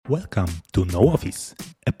Welcome to No Office,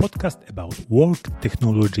 a podcast about work,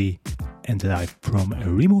 technology, and life from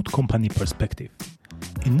a remote company perspective.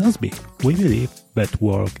 In Nozbe, we believe that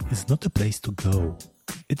work is not a place to go.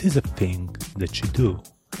 It is a thing that you do.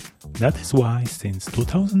 That is why since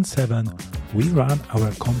 2007, we run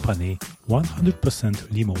our company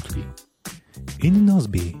 100% remotely. In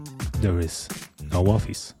Nozbe, there is no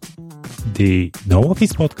office. The No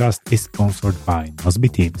Office podcast is sponsored by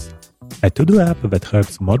Nozbe Teams, a to-do app that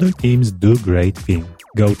helps model teams do great things.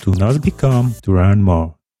 Go to nozbe.com to learn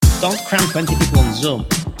more. Don't cram 20 people on Zoom.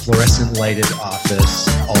 Fluorescent lighted office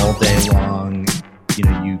all day long.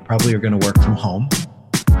 You probably are going to work from home.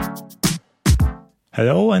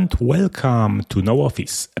 Hello and welcome to No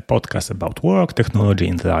Office, a podcast about work, technology,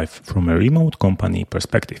 and life from a remote company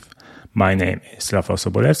perspective. My name is Rafał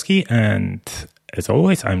Sobolewski, and as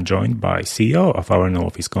always, I'm joined by CEO of our No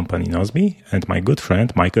Office company, Nozbe, and my good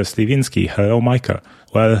friend, Michael Sliwinski. Hello, Michael.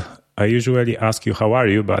 Well, I usually ask you, how are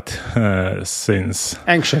you? But since...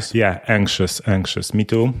 Anxious. Yeah, anxious. Me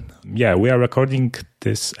too. Yeah, we are recording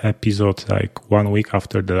this episode like 1 week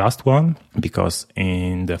after the last one, because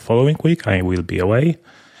in the following week, I will be away.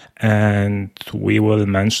 And we will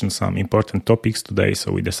mention some important topics today,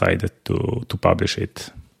 so we decided to publish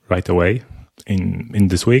it right away in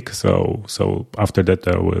this week. So after that,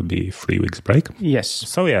 there will be 3 weeks break. Yes.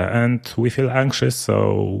 So yeah, and we feel anxious,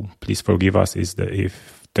 so please forgive us if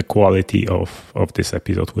the quality of this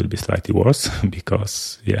episode will be slightly worse,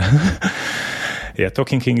 because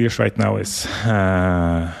talking English right now is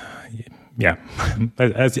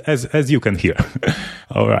as you can hear.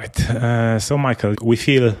 All right. So Michael, we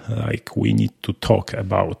feel like we need to talk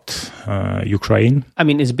about Ukraine. I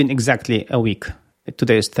mean, it's been exactly a week.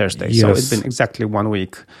 Today is Thursday, yes. So it's been exactly 1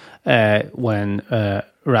 week when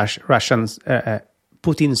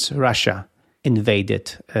Putin's Russia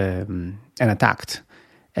invaded and attacked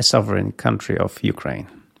a sovereign country of Ukraine.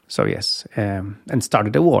 So yes, and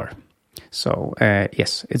started a war. So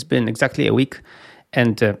yes, it's been exactly a week.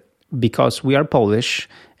 And because we are Polish,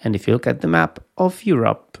 and if you look at the map of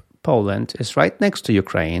Europe, Poland is right next to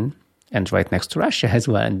Ukraine and right next to Russia as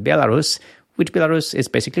well, and Belarus, which Belarus is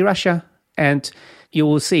basically Russia. And you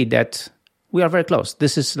will see that we are very close.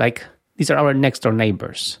 These are our next door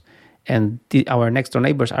neighbors. And our next door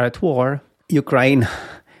neighbors are at war. Ukraine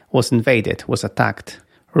was invaded, was attacked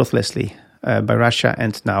ruthlessly by Russia.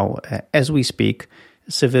 And now, as we speak,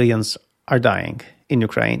 civilians are dying in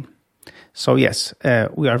Ukraine. So yes,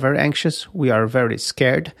 we are very anxious. We are very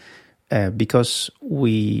scared because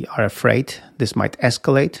we are afraid this might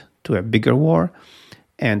escalate to a bigger war.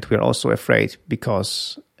 And we are also afraid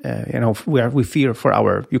because we fear for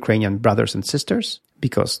our Ukrainian brothers and sisters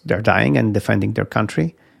because they're dying and defending their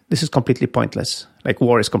country. This is completely pointless.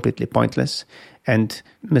 War is completely pointless. And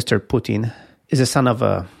Mr. Putin is a son of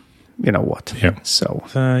a, what. Yeah. So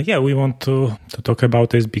we want to talk about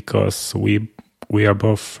this because we are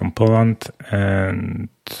both from Poland, and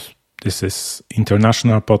this is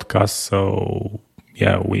international podcast. So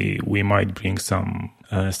yeah, we might bring some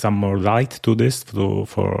more light to this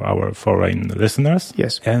for our foreign listeners.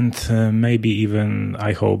 Yes. And maybe even,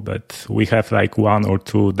 I hope that we have 1 or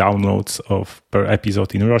 2 downloads per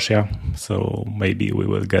episode in Russia. So maybe we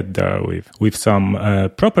will get there with some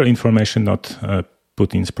proper information, not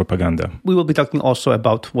Putin's propaganda. We will be talking also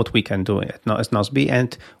about what we can do as Nozbe.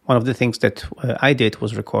 And one of the things that I did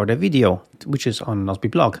was record a video, which is on Nozbe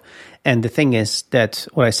blog. And the thing is that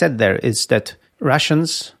what I said there is that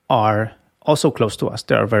Russians are also close to us.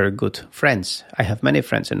 They are very good friends. I have many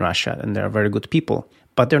friends in Russia, and they are very good people,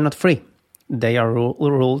 but they're not free. They are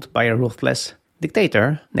ruled by a ruthless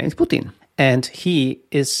dictator named Putin, and he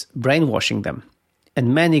is brainwashing them.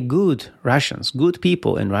 And many good Russians, good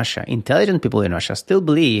people in Russia, intelligent people in Russia, still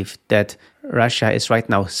believe that Russia is right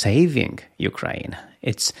now saving Ukraine.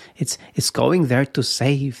 It's going there to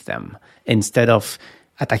save them instead of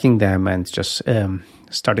attacking them and just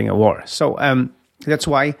starting a war. So that's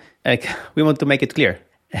why we want to make it clear.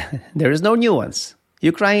 There is no nuance.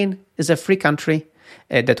 Ukraine is a free country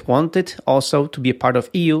that wanted also to be a part of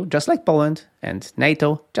EU, just like Poland, and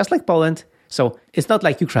NATO, just like Poland. So it's not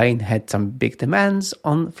like Ukraine had some big demands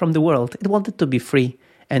from the world. It wanted to be free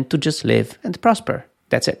and to just live and prosper.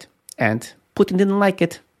 That's it. And Putin didn't like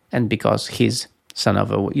it. And because he's son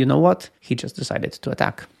of a you-know-what, he just decided to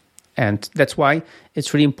attack. And that's why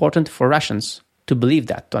it's really important for Russians to believe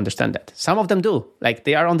that, to understand that. Some of them do.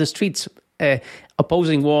 They are on the streets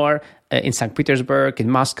opposing war in St. Petersburg, in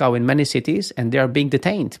Moscow, in many cities, and they are being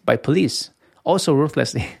detained by police, also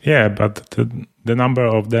ruthlessly. Yeah, but the number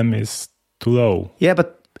of them is too low. Yeah,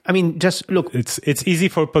 but I mean, just look. It's easy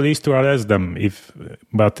for police to arrest them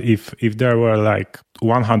but if there were like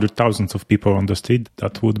 100,000 of people on the street,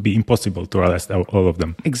 that would be impossible to arrest all of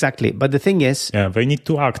them. Exactly. But the thing is, they need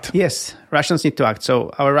to act. Yes, Russians need to act. So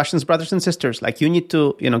our Russian brothers and sisters, like, you need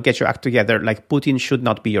to, get your act together. Like, Putin should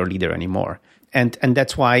not be your leader anymore. And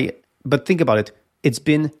that's why, but think about it. It's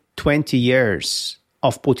been 20 years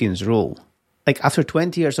of Putin's rule. Like, after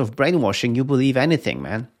 20 years of brainwashing, you believe anything,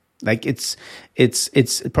 man. Like, it's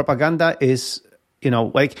propaganda is,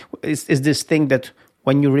 is this thing that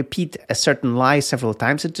when you repeat a certain lie several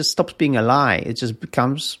times, it just stops being a lie. It just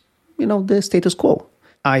becomes, the status quo.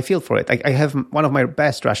 I feel for it. I have one of my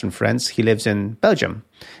best Russian friends. He lives in Belgium.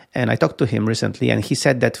 And I talked to him recently, and he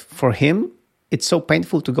said that for him, it's so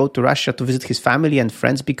painful to go to Russia to visit his family and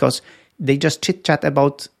friends because they just chit-chat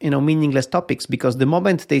about, meaningless topics. Because the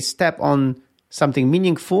moment they step on something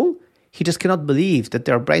meaningful, he just cannot believe that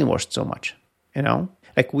they're brainwashed so much,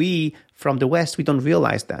 Like, we, from the West, we don't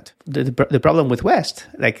realize that. The problem with West,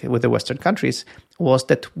 like with the Western countries, was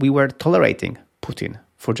that we were tolerating Putin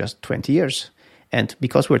for just 20 years. And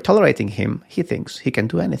because we're tolerating him, he thinks he can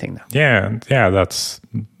do anything now. Yeah, that's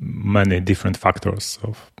many different factors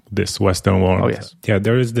of this Western world. Oh, yes. Yeah,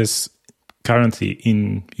 there is this, currently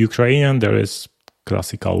in Ukraine, there is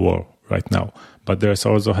classical war right now. But there's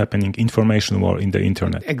also happening information war in the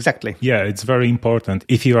internet. Exactly. Yeah, it's very important.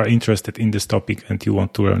 If you are interested in this topic and you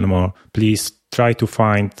want to learn more, please try to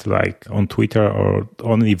find, like, on Twitter or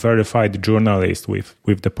only verified journalists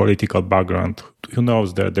with the political background who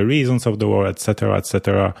knows the reasons of the war,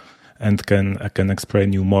 etc., and can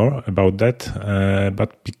explain you more about that.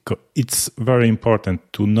 But it's very important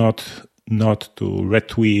to not to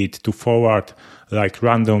retweet, to forward like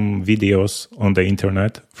random videos on the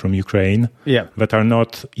internet from Ukraine that are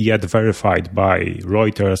not yet verified by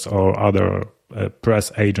Reuters or other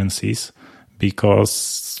press agencies,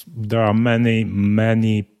 because there are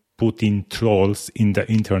many Putin trolls in the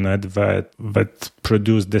internet that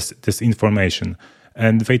produce this information.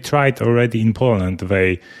 And they tried already in Poland.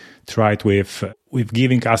 They tried with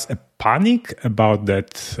giving us a panic about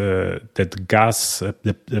that gas,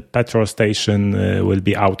 the petrol station will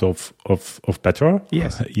be out of petrol.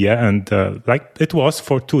 Yes. Yeah, and like it was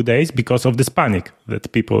for 2 days because of this panic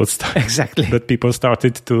that people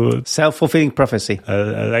started to self-fulfilling prophecy.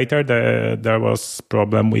 Later, there was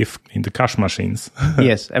problem in the cash machines.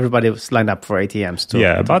 Yes, everybody was lined up for ATMs too.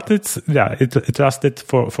 Yeah, but it lasted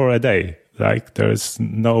for a day. Like, there is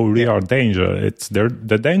no real danger.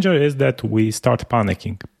 The danger is that we start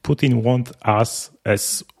panicking. Putin wants us,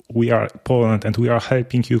 as we are Poland and we are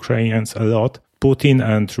helping Ukrainians a lot. Putin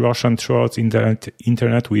and Russian trolls in the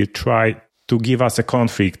internet will try to give us a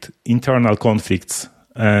conflict, internal conflicts,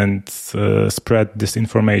 and spread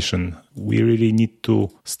disinformation. We really need to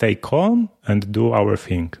stay calm and do our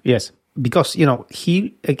thing. Yes, because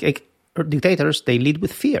dictators, they lead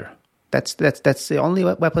with fear. That's the only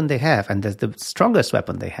weapon they have, and that's the strongest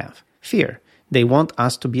weapon they have. Fear. They want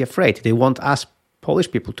us to be afraid. They want us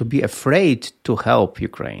Polish people to be afraid to help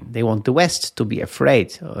Ukraine. They want the West to be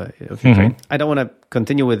afraid of Ukraine. I don't want to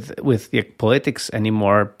continue with the politics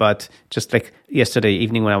anymore, but just like yesterday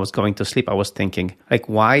evening when I was going to sleep, I was thinking, like,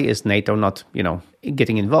 why is NATO not,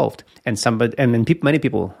 getting involved? And many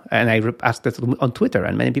people, and I asked that on Twitter,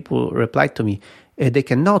 and many people replied to me, they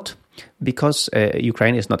cannot, because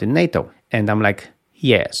Ukraine is not in NATO. And I'm like,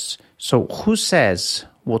 yes. So who says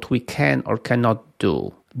what we can or cannot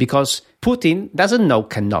do? Because Putin doesn't know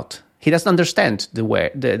cannot. He doesn't understand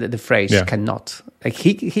the phrase cannot. Like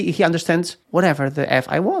he understands whatever the F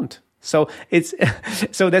I want. So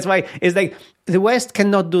so that's why it's like the West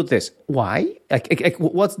cannot do this. Why? Like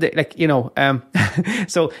what's the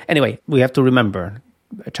So anyway, we have to remember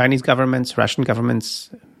Chinese governments, Russian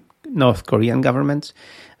governments, North Korean governments,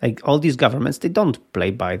 like all these governments, they don't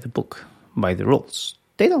play by the book, by the rules.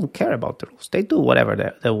 They don't care about the rules. They do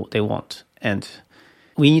whatever they want. And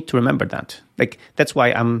we need to remember that. Like, that's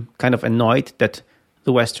why I'm kind of annoyed that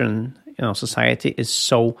the Western, society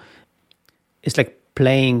is like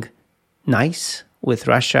playing nice with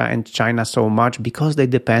Russia and China so much because they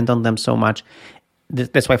depend on them so much.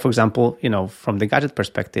 That's why, for example, from the gadget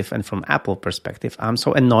perspective and from Apple perspective, I'm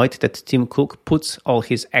so annoyed that Tim Cook puts all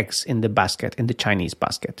his eggs in the Chinese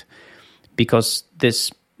basket, because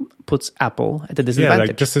this puts Apple at a disadvantage. Yeah,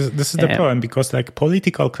 like this is the problem, because like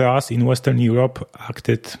political class in Western Europe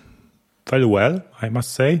acted very well, I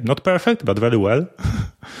must say, not perfect, but very well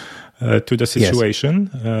to the situation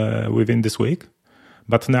within this week.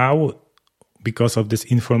 But now, because of this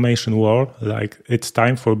information war, like it's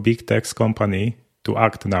time for big tech company to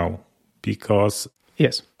act now, because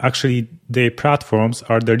actually their platforms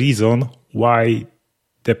are the reason why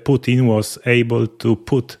the Putin was able to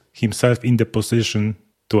put himself in the position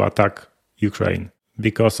to attack Ukraine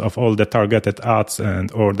because of all the targeted ads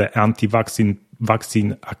or the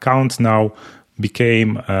vaccine accounts now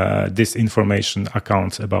became disinformation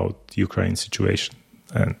accounts about Ukraine situation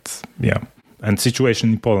and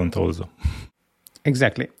situation in Poland also.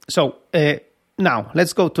 Exactly. So now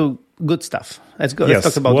let's go to good stuff. Let's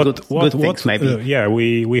talk about good things maybe.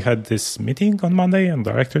 We had this meeting on Monday, a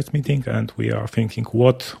directors meeting, and we are thinking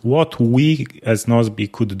what we as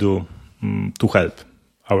Nozbe could do to help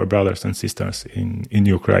our brothers and sisters in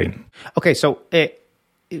Ukraine. Okay, so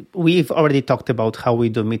we've already talked about how we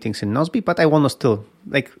do meetings in Nozbe, but I want to still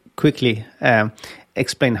quickly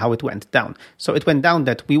explain how it went down. So it went down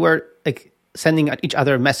that we were sending each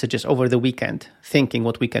other messages over the weekend, thinking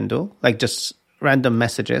what we can do, just random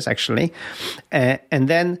messages actually. And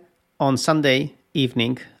then on Sunday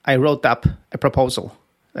evening, I wrote up a proposal,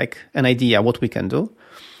 an idea what we can do.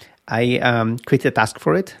 I created a task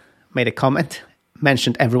for it, made a comment,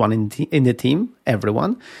 mentioned everyone in the team,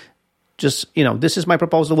 everyone. Just, this is my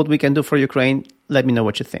proposal, what we can do for Ukraine. Let me know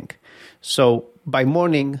what you think. So by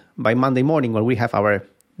Monday morning, when we have our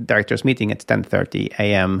directors meeting at 10:30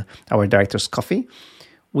 a.m., our directors coffee,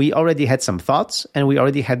 we already had some thoughts and we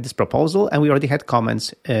already had this proposal and we already had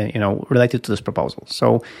comments, related to this proposal.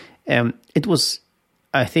 So it was,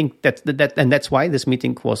 I think that and that's why this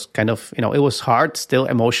meeting was kind of, it was hard still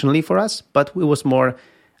emotionally for us, but it was more,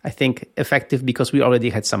 I think, effective because we already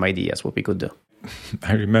had some ideas what we could do.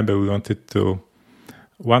 I remember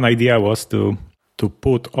one idea was to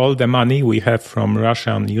put all the money we have from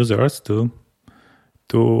Russian users to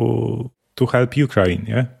help Ukraine.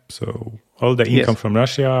 Yeah. So all the income from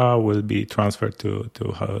Russia will be transferred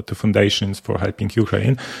to foundations for helping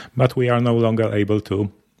Ukraine, but we are no longer able to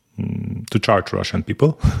charge Russian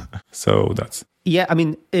people. So that's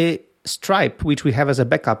Stripe, which we have as a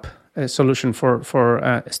backup solution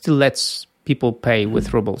for still lets people pay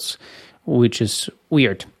with rubles, which is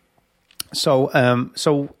weird. So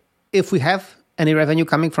if we have any revenue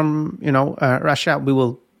coming from Russia, we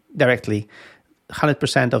will directly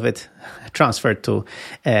 100% of it transferred to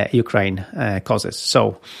Ukraine causes.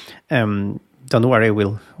 So don't worry,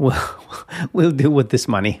 we'll deal with this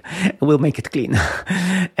money. We'll make it clean,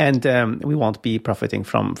 and we won't be profiting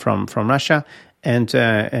from Russia. And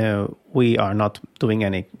we are not doing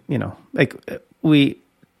any, and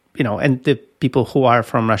the people who are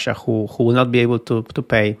from Russia who will not be able to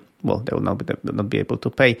pay, well, they will not be able to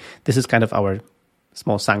pay. This is kind of our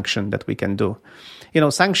small sanction that we can do.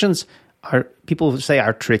 Sanctions people say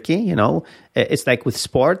are tricky. It's like with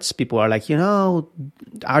sports. People are like,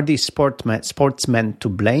 are these sportsmen to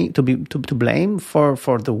blame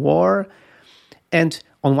for the war? And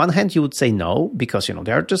on one hand, you would say no, because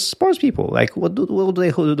they are just sports people. Like, what do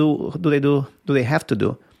they have to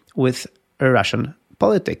do with Russian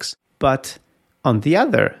politics? But on the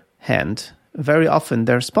other hand, very often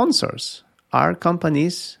their sponsors are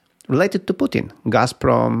companies related to Putin,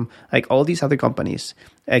 Gazprom, like all these other companies.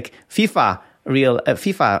 Like FIFA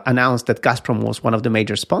announced that Gazprom was one of the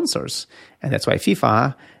major sponsors, and that's why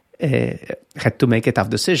FIFA had to make a tough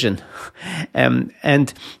decision. And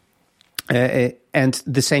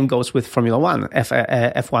the same goes with Formula One,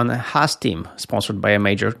 F1 Haas team, sponsored by a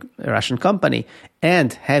major Russian company,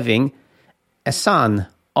 and having a son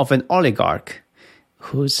of an oligarch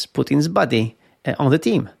who's Putin's buddy on the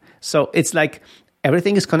team. So it's like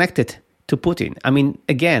everything is connected to Putin. I mean,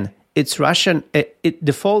 again, it's Russian.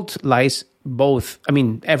 The fault lies both,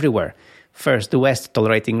 everywhere. First, the West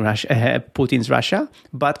tolerating Putin's Russia,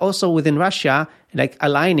 but also within Russia, like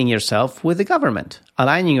aligning yourself with the government,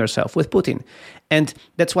 aligning yourself with Putin. And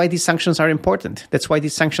that's why these sanctions are important. That's why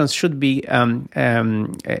these sanctions should be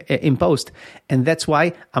imposed. And that's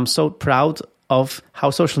why I'm so proud of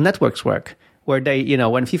how social networks work, where they,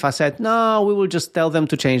 when FIFA said, no, we will just tell them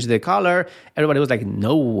to change the color, everybody was like,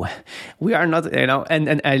 no, we are not,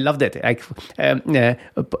 and I loved it. Like,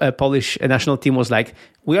 a Polish national team was like,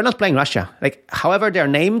 we are not playing Russia. Like, however they're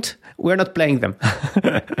named, we're not playing them.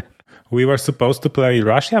 We were supposed to play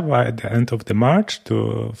Russia by the end of the March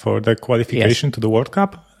for the qualification to the World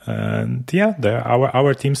Cup. And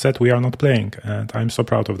our team said we are not playing, and I'm so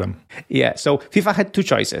proud of them. Yeah, so FIFA had two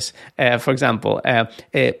choices. For example,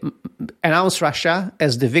 announce Russia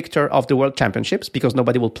as the victor of the World Championships because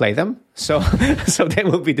nobody will play them, so they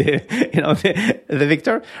will be the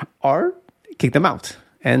victor, or kick them out.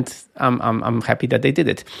 And I'm happy that they did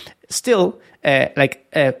it. Still,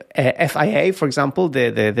 FIA, for example,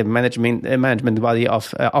 the management body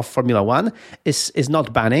of Formula One is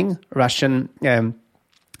not banning Russian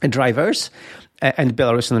drivers, and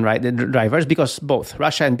Belarusian drivers, because both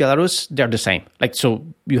Russia and Belarus, they're the same. Like, so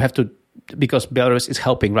you have to, because Belarus is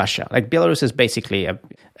helping Russia. Like, Belarus is basically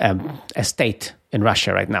a state in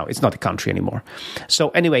Russia right now. It's not a country anymore. So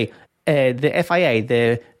anyway, the FIA,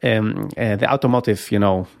 the automotive,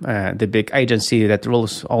 the big agency that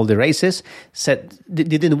rules all the races, said they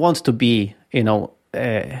didn't want to be,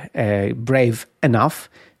 brave enough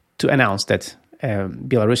to announce that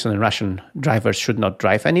Belarusian and Russian drivers should not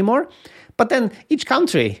drive anymore. But then each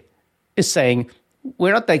country is saying,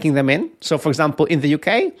 we're not taking them in. So, for example, in the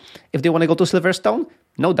UK, if they want to go to Silverstone,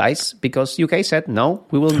 no dice, because UK said, no,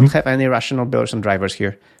 we will not have any Russian or Belarusian drivers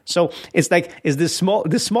here. So it's like, is the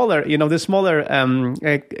smaller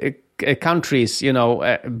countries,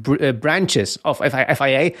 branches of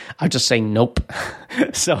FIA are just saying nope.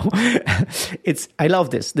 So I love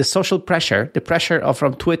this. The social pressure, the pressure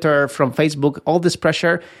from Twitter, from Facebook, all this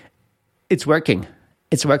pressure, it's working.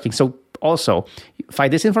 It's working. So also,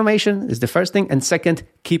 fight disinformation is the first thing. And second,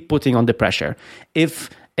 keep putting on the pressure.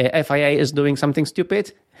 If FIA is doing something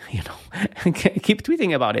stupid, keep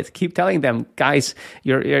tweeting about it. Keep telling them, guys,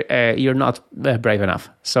 you're not brave enough.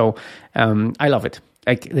 So I love it.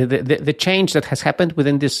 Like the change that has happened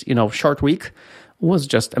within this short week was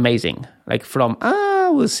just amazing. Like from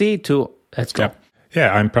we'll see to let's go.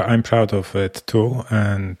 Yeah, I'm proud of it too.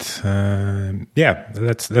 And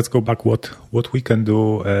let's go back what we can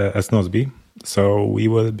do as Nozbe. So we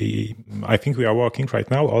will be. I think we are working right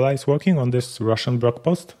now. Ola is working on this Russian blog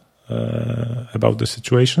post about the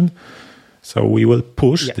situation. So we will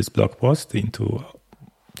push this blog post into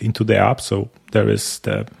the app. So there is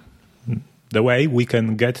the way we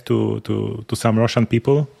can get to some Russian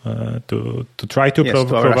people to try to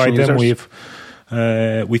provide them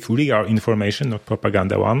with real information, not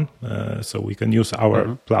propaganda one. So we can use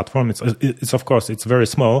our platform. It's of course it's very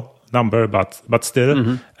small number, but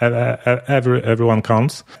still everyone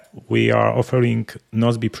counts. We are offering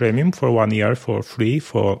Nozbe Premium for 1 year for free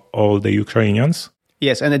for all the Ukrainians.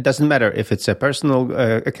 Yes, and it doesn't matter if it's a personal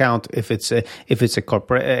account, if it's a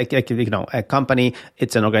corporate, a company,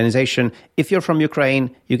 it's an organization. If you're from Ukraine,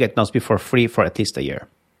 you get Nozbe for free for at least a year.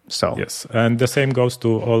 So yes, and the same goes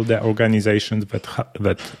to all the organizations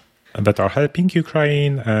that are helping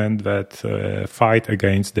Ukraine and that fight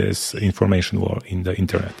against this information war in the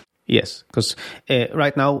internet. Yes, because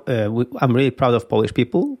right now I'm really proud of Polish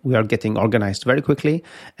people. We are getting organized very quickly,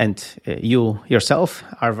 and you yourself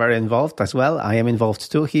are very involved as well. I am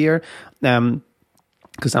involved too here,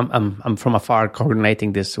 because I'm from afar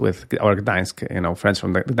coordinating this with our Gdańsk, friends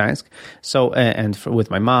from Gdańsk. So with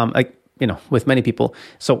my mom, with many people.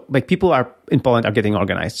 So people are in Poland are getting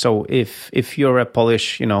organized. So if you're a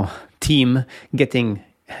Polish, team getting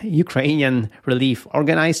Ukrainian relief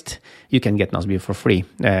organized, you can get Nozbe for free,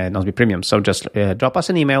 Nozbe Premium. So just drop us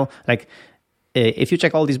an email. If you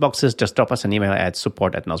check all these boxes, just drop us an email at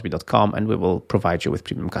support@nozbe.com, and we will provide you with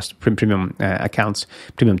premium accounts,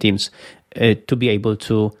 premium teams, to be able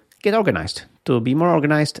to get organized, to be more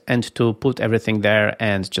organized, and to put everything there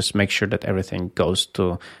and just make sure that everything goes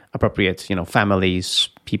to appropriate, families,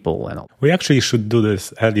 people, and all. We actually should do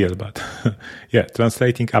this earlier, but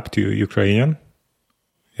translating up to Ukrainian.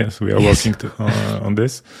 Yes, we are working on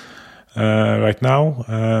this right now.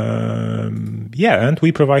 And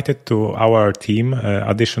we provided to our team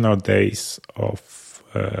additional days of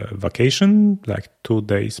vacation, like 2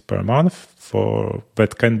 days per month,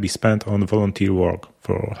 that can be spent on volunteer work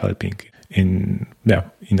for helping in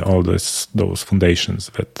all those foundations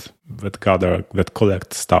that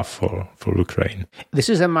collect stuff for Ukraine. This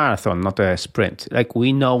is a marathon, not a sprint. Like,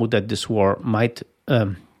 we know that this war might.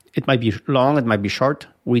 It might be long, it might be short,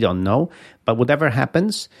 we don't know. But whatever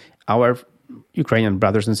happens, our Ukrainian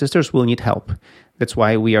brothers and sisters will need help. That's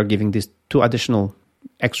why we are giving these 2 additional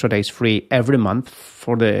extra days free every month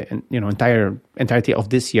for the entirety of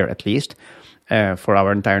this year at least, for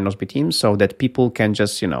our entire Nozbe team, so that people can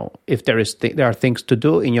just, if there are things to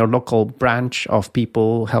do in your local branch of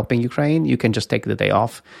people helping Ukraine, you can just take the day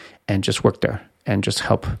off and just work there and just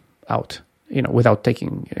help out. Without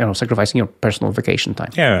sacrificing your personal vacation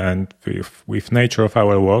time. Yeah, and with nature of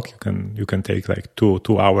our work, you can take like 2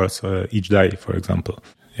 hours each day, for example.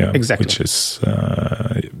 Yeah, exactly. Which is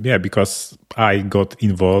because I got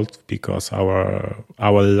involved because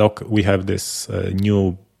we have this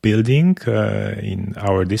new building in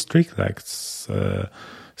our district, like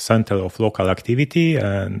center of local activity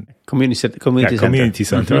and community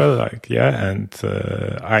center. And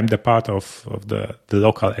I'm the part of the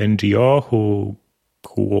local NGO who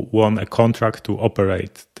won a contract to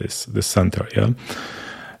operate this center.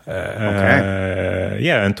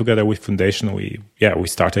 And together with foundation we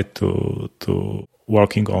started to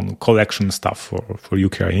working on collection stuff for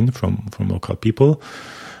Ukraine from local people.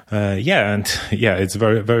 It's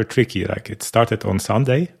very, very tricky. Like it started on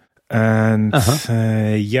Sunday. And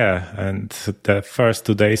and the first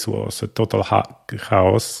 2 days was a total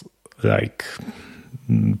chaos. Like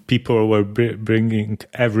people were bringing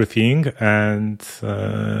everything, and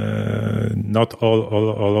not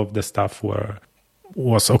all of the stuff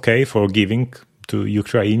was okay for giving to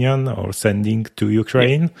Ukrainian or sending to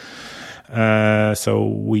Ukraine. So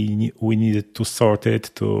we needed to sort it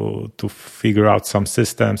to figure out some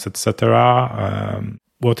systems, etc.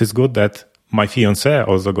 What is good that my fiancée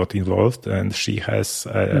also got involved, and she has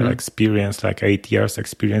experience, like 8 years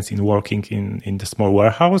experience in working in the small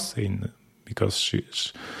warehouse because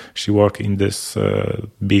she worked in this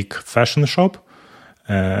big fashion shop.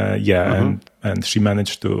 And she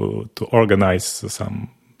managed to organize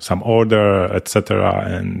some order, etc.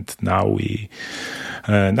 And now we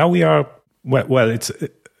are well.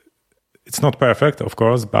 It's not perfect, of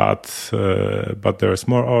course, but there's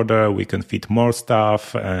more order. We can fit more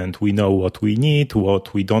stuff, and we know what we need,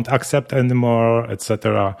 what we don't accept anymore,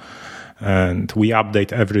 etc. And we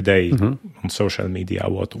update every day on social media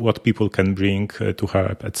what people can bring to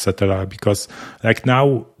help, etc. Because like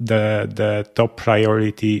now the top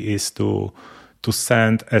priority is to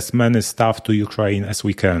send as many stuff to Ukraine as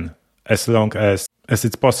we can, as long as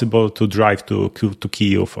it's possible to drive to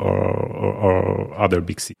Kyiv or other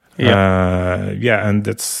big cities. And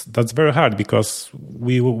that's very hard because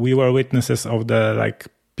we were witnesses of the like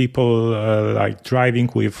people like driving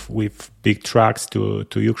with big trucks to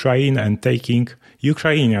Ukraine and taking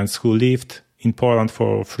Ukrainians who lived in Poland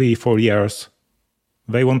for 3-4 years.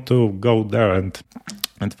 They want to go there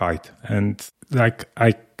and fight. And like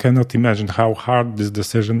I cannot imagine how hard this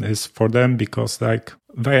decision is for them, because like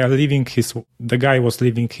they are leaving the guy was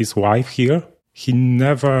leaving his wife here. He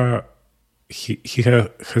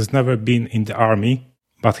has never been in the army,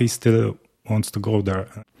 but he still wants to go there.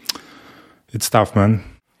 It's tough, man.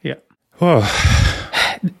 Yeah. Oh.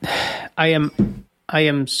 I am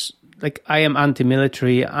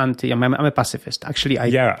anti-military, I'm a pacifist. Actually,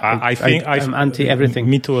 I think I'm anti everything.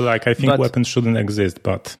 Me too. Like I think weapons shouldn't exist,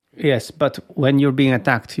 but yes, but when you're being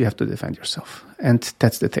attacked, you have to defend yourself, and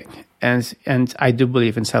that's the thing. And I do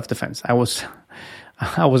believe in self-defense. I was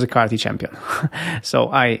a karate champion, so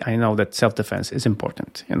I know that self-defense is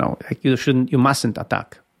important. You know, like you mustn't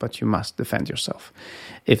attack, but you must defend yourself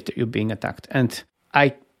if you're being attacked. And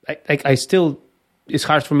I still, it's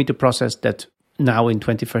hard for me to process that now in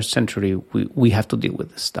 21st century we have to deal with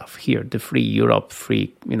this stuff here. The free Europe, free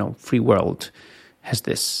world has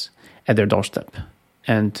this at their doorstep,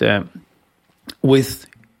 and with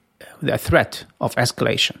the threat of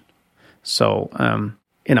escalation. So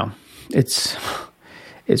it's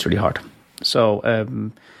really hard. So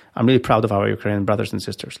I'm really proud of our Ukrainian brothers and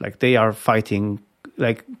sisters. Like they are fighting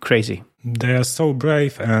like crazy. They are so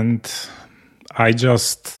brave, and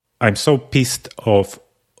I'm so pissed off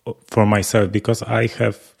for myself because I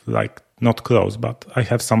have like not close, but I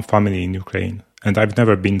have some family in Ukraine, and I've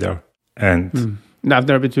never been there. And I've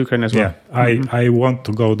never been to Ukraine as well. Yeah, I want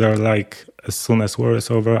to go there like as soon as war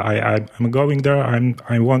is over. I'm going there.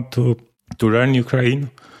 I want to learn Ukraine,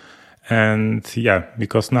 and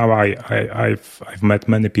because now I've met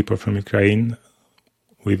many people from Ukraine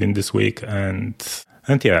within this week,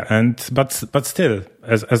 but still,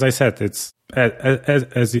 as I said, it's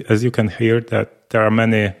as you can hear that there are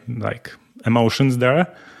many like emotions there,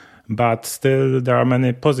 but still there are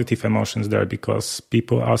many positive emotions there because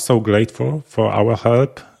people are so grateful for our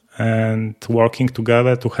help, and working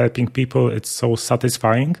together to helping people, it's so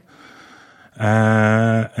satisfying.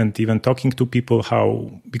 And even talking to people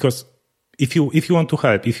because if you want to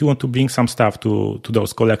help, if you want to bring some stuff to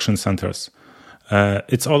those collection centers,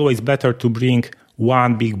 it's always better to bring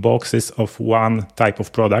one big boxes of one type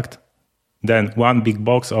of product than one big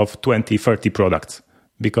box of 20-30 products,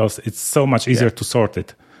 because it's so much easier to sort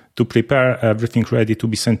it, to prepare everything ready to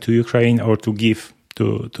be sent to Ukraine or to give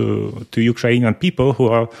to Ukrainian people who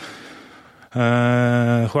are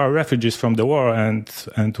refugees from the war, and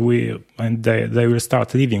they will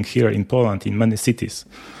start living here in Poland in many cities.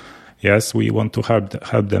 Yes, we want to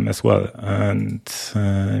help them as well. And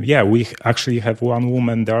we actually have one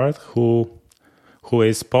woman there who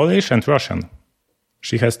is Polish and Russian.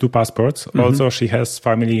 She has 2 passports. Also, she has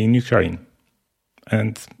family in Ukraine,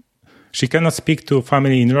 and she cannot speak to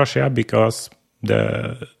family in Russia because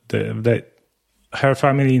her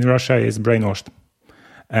family in Russia is brainwashed.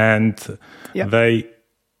 And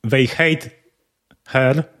they hate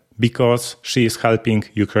her because she is helping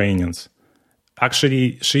Ukrainians.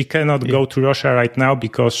 Actually, she cannot go to Russia right now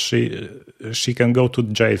because she can go to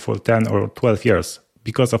jail for 10 or 12 years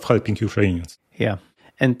because of helping Ukrainians. Yeah.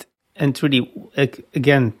 And really,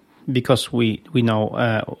 again, because we know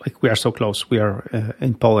we are so close, we are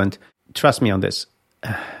in Poland. Trust me on this.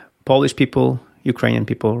 Polish people, Ukrainian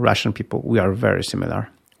people, Russian people, we are very similar.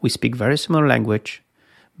 We speak very similar language.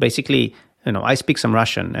 Basically, I speak some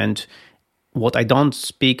Russian, and what I don't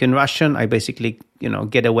speak in Russian, I basically,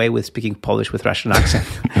 get away with speaking Polish with Russian accent.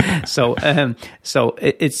 So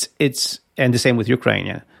it's and the same with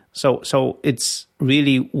Ukrainian. So it's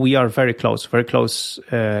really, we are very close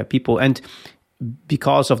people. And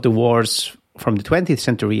because of the wars from the 20th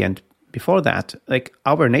century and before that, like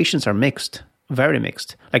our nations are mixed, very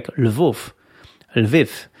mixed. Like Lviv,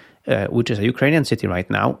 which is a Ukrainian city right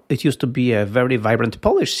now, it used to be a very vibrant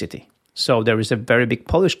Polish city. So there is a very big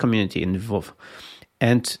Polish community in Lviv.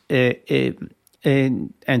 And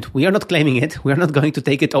we are not claiming it. We are not going to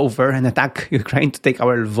take it over and attack Ukraine to take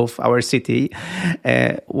our Lviv, our city.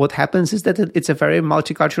 What happens is that it's a very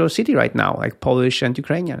multicultural city right now, like Polish and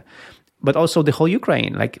Ukrainian. But also the whole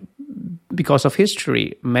Ukraine, like because of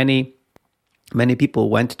history, many people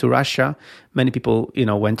went to Russia. Many people,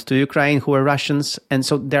 went to Ukraine who were Russians. And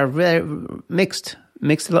so they're very mixed.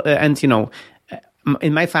 And,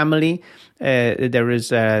 in my family, there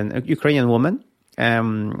is a Ukrainian woman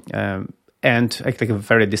and like a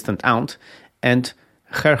very distant aunt, and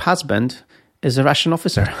her husband is a Russian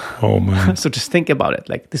officer. Oh man! So just think about it.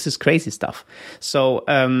 Like this is crazy stuff. So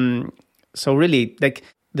really, like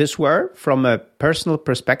this war, from a personal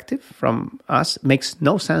perspective, from us, makes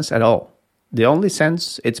no sense at all. The only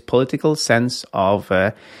sense, it's political sense of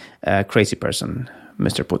a crazy person,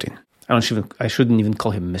 Mr. Putin. I shouldn't even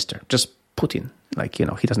call him Mr. Just Putin. Like, he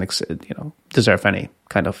doesn't, deserve any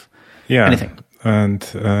kind of anything. And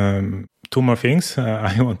two more things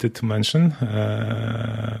I wanted to mention.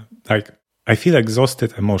 I feel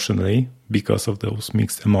exhausted emotionally because of those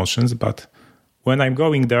mixed emotions, but when I'm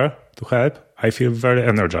going there to help, I feel very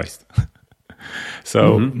energized.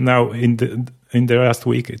 So now in the last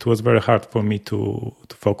week, it was very hard for me to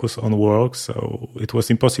focus on work. So it was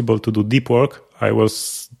impossible to do deep work. I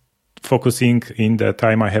was focusing in the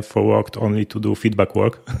time I have for work only to do feedback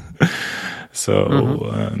work. So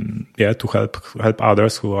to help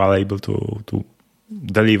others who are able to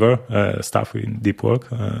deliver stuff in deep work,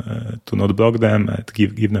 to not block them,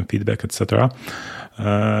 give them feedback, etc.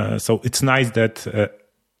 So it's nice that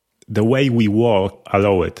the way we work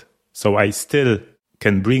allow it. So I still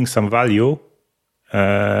can bring some value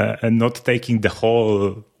and not taking the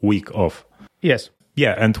whole week off. Yes.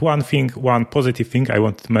 Yeah, and one positive thing I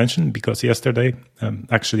wanted to mention, because yesterday,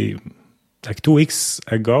 actually, like 2 weeks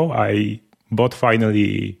ago, I bought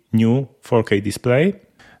finally new 4K display,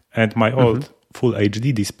 and my old full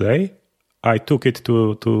HD display, I took it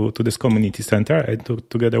to this community center, and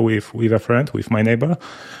together with a friend, with my neighbor,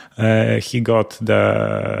 he got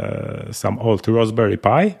some old Raspberry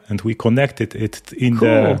Pi, and we connected it in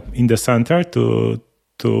the center to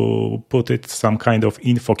put it some kind of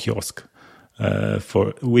info kiosk.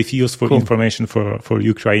 With useful information for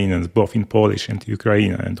Ukrainians, both in Polish and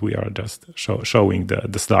Ukrainian, and we are just showing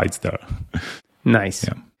the slides there. Nice.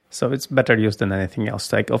 Yeah. So it's better used than anything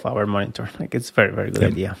else, like of our monitor. Like it's very, very good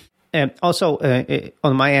idea. And also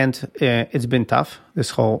on my end, it's been tough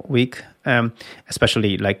this whole week,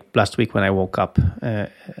 especially like last week when I woke up.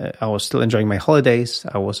 I was still enjoying my holidays.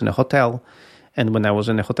 I was in a hotel, and when I was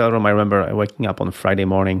in a hotel room, I remember waking up on Friday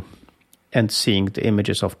morning and seeing the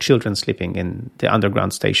images of children sleeping in the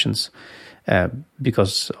underground stations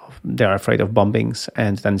because they are afraid of bombings,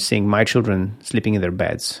 and then seeing my children sleeping in their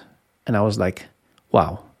beds. And I was like,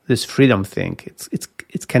 wow, this freedom thing,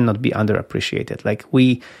 it cannot be underappreciated. Like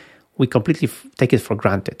we completely take it for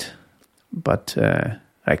granted. But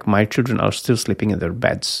like my children are still sleeping in their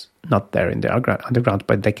beds, not there in the underground,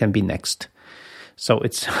 but they can be next. So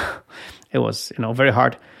it was, very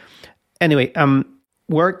hard. Anyway,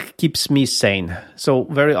 work keeps me sane. So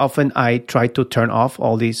very often I try to turn off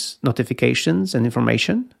all these notifications and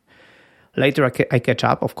information. Later I catch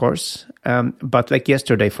up, of course. But like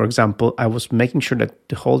yesterday, for example, I was making sure that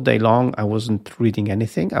the whole day long I wasn't reading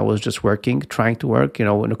anything. I was just working, trying to work,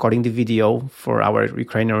 recording the video for our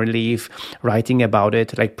Ukrainian relief, writing about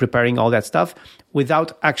it, like preparing all that stuff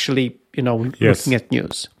without actually, looking at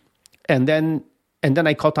news. And then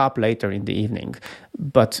I caught up later in the evening.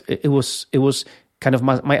 But it was kind of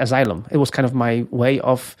my asylum. It was kind of my way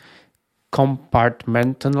of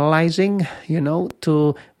compartmentalizing,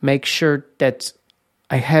 to make sure that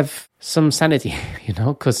I have some sanity,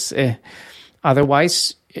 because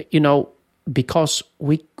otherwise, because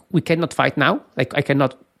we cannot fight now. Like I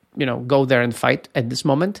cannot go there and fight at this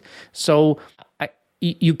moment. So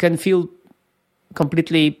you can feel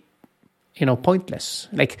completely, pointless.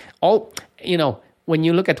 Like when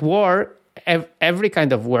you look at war, every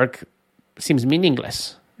kind of work seems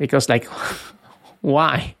meaningless because like,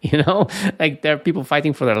 why? Like there are people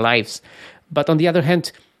fighting for their lives. But on the other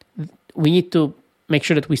hand, we need to make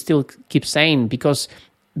sure that we still keep sane because,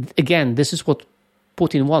 again, this is what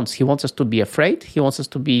Putin wants. He wants us to be afraid. He wants us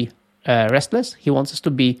to be restless. He wants us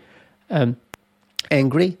to be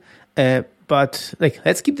angry. But like,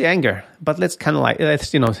 let's keep the anger. But let's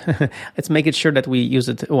let's make it sure that we use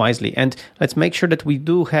it wisely, and let's make sure that we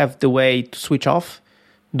do have the way to switch off,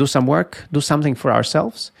 do some work, do something for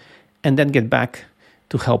ourselves, and then get back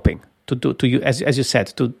to helping. To you, as you said,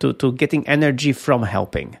 to getting energy from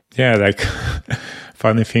helping. Yeah, like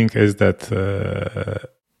funny thing is that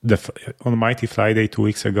on Mighty Friday 2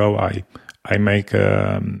 weeks ago, I make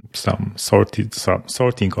some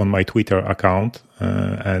sorting on my Twitter account,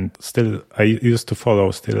 and still I used to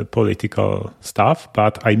follow still political stuff,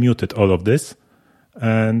 but I muted all of this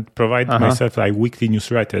and provide myself like weekly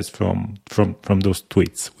newsletters from those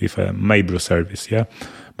tweets with a Mailbrew service. Yeah.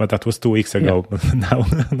 But that was 2 weeks ago. Yeah.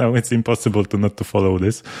 Now it's impossible not to follow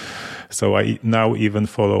this. So I now even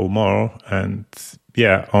follow more. And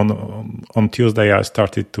yeah, on Tuesday I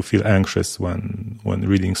started to feel anxious when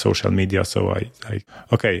reading social media. So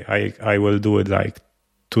I will do it like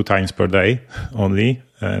 2 times per day only.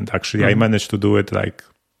 And actually I managed to do it like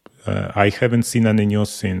I haven't seen any news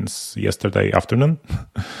since yesterday afternoon.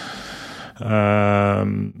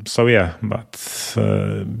 So yeah, but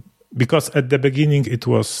because at the beginning it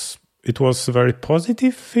was a very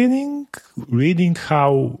positive feeling reading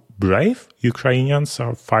how brave Ukrainians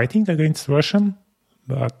are fighting against Russian,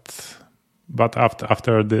 but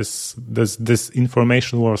after this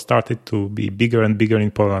information war started to be bigger and bigger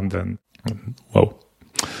in Poland, and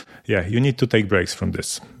yeah, you need to take breaks from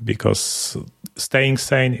this because staying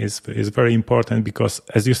sane is very important because,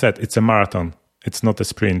 as you said, it's a marathon. It's not a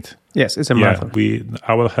sprint. Yes, it's a marathon.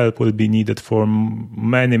 Our help will be needed for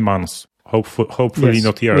many months. Hopefully yes.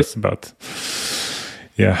 Not years, but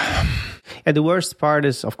yeah. And the worst part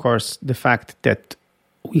is, of course, the fact that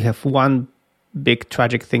we have one big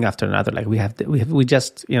tragic thing after another. Like we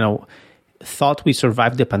just thought we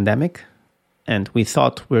survived the pandemic, and we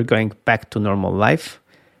thought we're going back to normal life,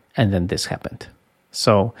 and then this happened.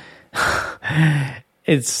 So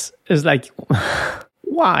it's like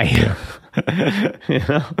why? Yeah.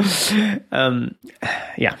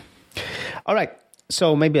 Yeah. All right.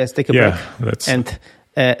 So maybe let's take a break and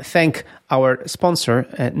thank our sponsor,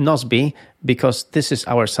 Nozbe, because this is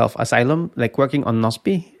our self-asylum, like working on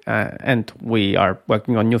Nozbe, and we are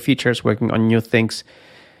working on new features, working on new things,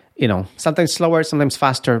 sometimes slower, sometimes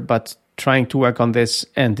faster, but trying to work on this,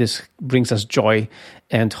 and this brings us joy,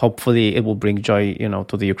 and hopefully it will bring joy,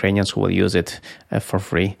 to the Ukrainians who will use it for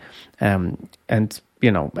free, and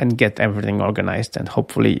get everything organized, and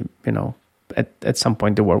hopefully, at some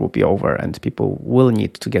point the war will be over and people will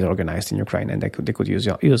need to get organized in Ukraine, and they could use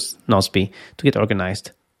Nozbe to get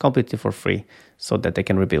organized completely for free so that they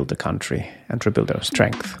can rebuild the country and rebuild their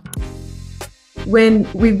strength.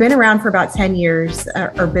 When we've been around for about 10 years,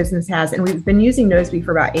 our business has, and we've been using Nozbe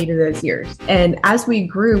for about 8 of those years. And as we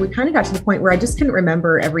grew, we kind of got to the point where I just couldn't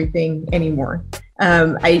remember everything anymore.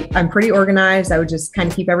 I'm pretty organized. I would just kind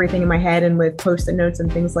of keep everything in my head and with Post-it notes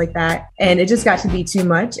and things like that. And it just got to be too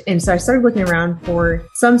much. And so I started looking around for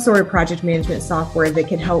some sort of project management software that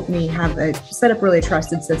could help me set up really a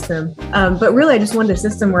trusted system. But really, I just wanted a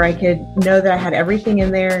system where I could know that I had everything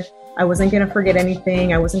in there. I wasn't going to forget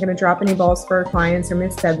anything. I wasn't going to drop any balls for our clients or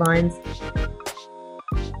miss deadlines.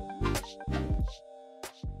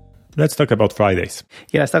 Let's talk about Fridays.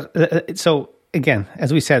 Yeah, so again,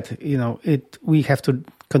 as we said, we have to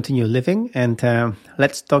continue living, and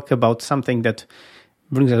let's talk about something that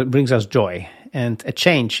brings us joy, and a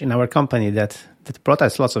change in our company that brought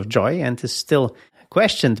us lots of joy and is still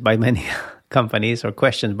questioned by many companies or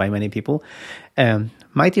questioned by many people.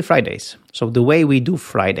 Mighty Fridays. So the way we do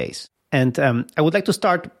Fridays. And I would like to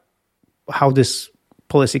start how this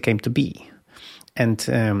policy came to be. And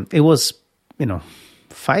it was,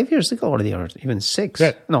 5 years ago already, or even 6.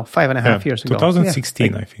 Yeah. No, 5.5 years ago.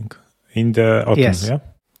 2016, I think, in the autumn. Yes. Yeah.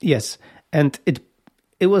 Yes. And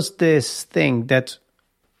it was this thing that,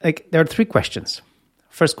 there are 3 questions.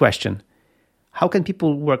 First question, how can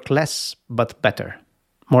people work less but better?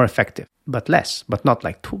 More effective, but less, but not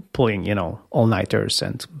like pulling, all-nighters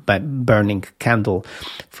and burning candle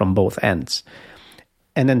from both ends.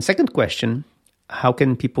 And then second question, how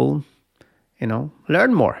can people,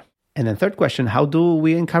 learn more? And then third question, how do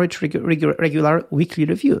we encourage regular weekly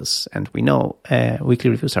reviews? And we know weekly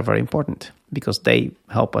reviews are very important because they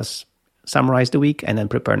help us summarize the week and then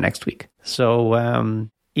prepare next week. So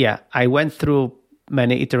I went through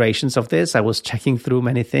many iterations of this. I was checking through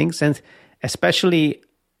many things. And especially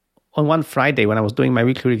on one Friday when I was doing my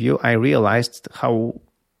weekly review, I realized how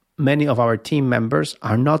many of our team members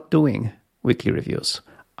are not doing weekly reviews,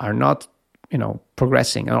 are not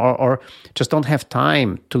progressing or just don't have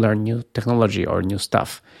time to learn new technology or new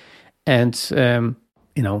stuff. And,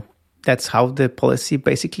 that's how the policy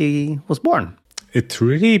basically was born. It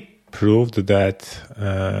really proved that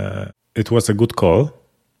it was a good call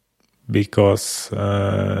because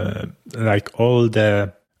all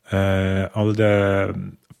the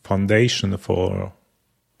foundation for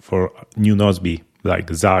new Nozbe, like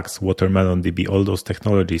Zax, Watermelon DB, all those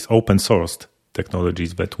technologies, open sourced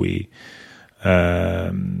technologies that we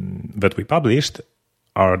published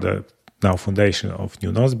are the now foundation of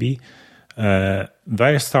new Nozbe.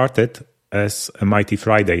 They started as a Mighty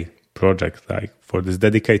Friday project, like for this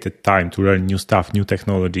dedicated time to learn new stuff, new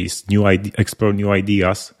technologies, explore new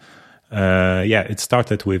ideas. It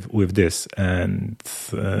started with this, and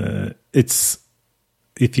it's,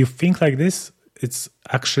 if you think like this, it's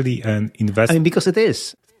actually an investment. Because it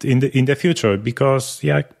is in the future, because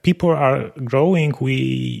people are growing.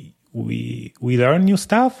 We learn new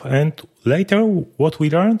stuff, and later what we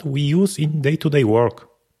learned we use in day-to-day work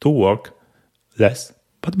to work less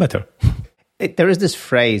but better. There is this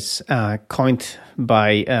phrase coined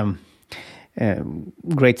by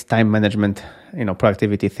great time management,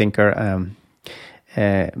 productivity thinker,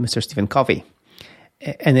 Mr. Stephen Covey,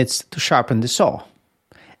 and it's to sharpen the saw.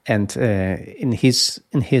 And in his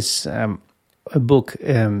book,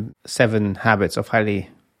 7 Habits of Highly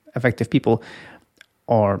Effective People,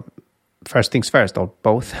 or First Things First, or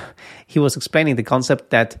both, he was explaining the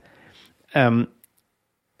concept that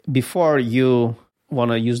before you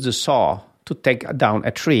want to use the saw to take down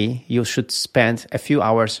a tree, you should spend a few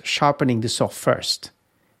hours sharpening the saw first.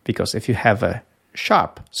 Because if you have a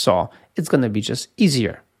sharp saw, it's going to be just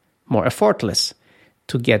easier, more effortless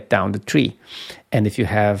to get down the tree. And if you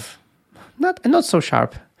have not so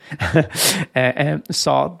sharp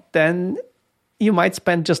saw, then you might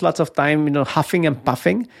spend just lots of time, huffing and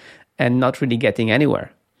puffing and not really getting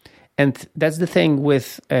anywhere. And that's the thing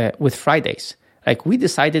with Fridays. Like, we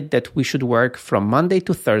decided that we should work from Monday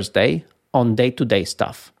to Thursday on day-to-day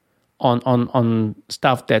stuff, on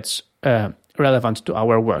stuff that's relevant to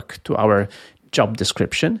our work, to our job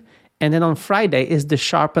description. And then on Friday is the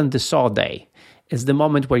sharpen the saw day. It's the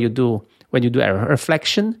moment when you do a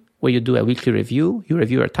reflection, where you do a weekly review, you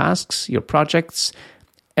review your tasks, your projects,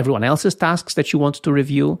 everyone else's tasks that you want to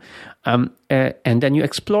review, and then you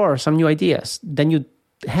explore some new ideas. Then you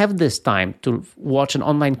have this time to watch an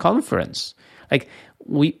online conference. Like,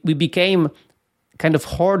 we became kind of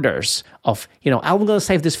hoarders of, I'm going to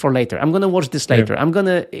save this for later. I'm going to watch this later. I'm going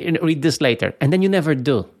to read this later. And then you never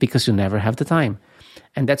do because you never have the time.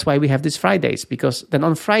 And that's why we have these Fridays, because then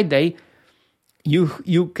on Friday,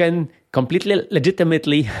 you can completely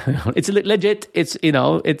legitimately, it's legit. It's,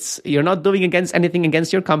 you're not doing anything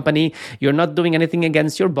against your company. You're not doing anything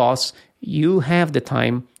against your boss. You have the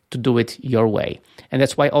time to do it your way. And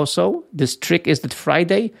that's why also this trick is that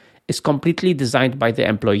Friday is completely designed by the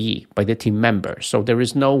employee, by the team member. So there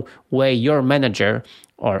is no way your manager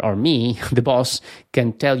or me, the boss,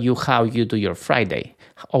 can tell you how you do your Friday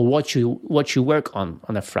or what you work on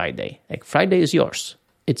a Friday. Like, Friday is yours.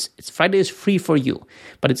 It's Friday is free for you,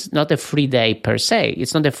 but it's not a free day per se.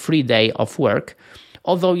 It's not a free day of work,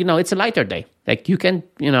 although, it's a lighter day. Like, you can,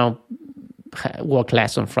 work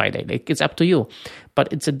less on Friday. Like, it's up to you.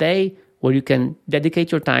 But it's a day where you can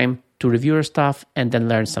dedicate your time to review your stuff and then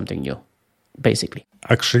learn something new, basically.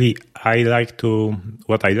 Actually, I like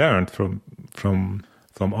what I learned from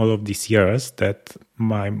all of these years, that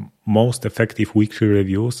my most effective weekly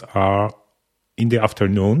reviews are in the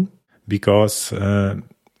afternoon, because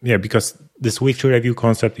this weekly review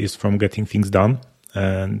concept is from getting things done,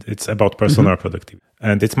 and it's about personal productivity.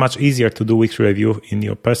 And it's much easier to do weekly review in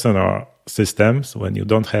your personal systems when you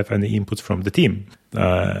don't have any input from the team.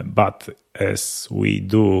 But as we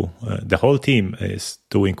do, the whole team is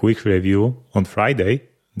doing weekly review on Friday.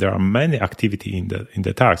 There are many activity in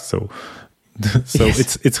the task, so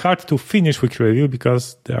yes. It's hard to finish weekly review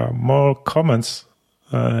because there are more comments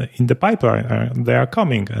in the pipeline. They are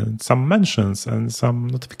coming, and some mentions and some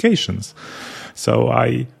notifications. So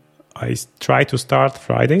I try to start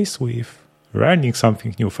Fridays with learning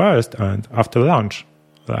something new first, and after lunch,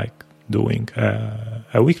 like doing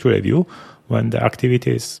a weekly review when the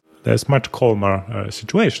activity is there's much calmer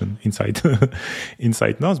situation inside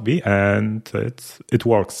inside Nozbe, and it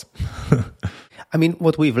works. I mean,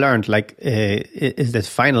 what we've learned, is that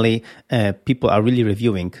finally people are really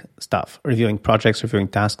reviewing stuff, reviewing projects, reviewing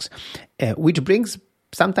tasks, which brings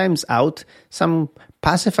sometimes out some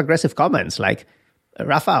passive-aggressive comments like,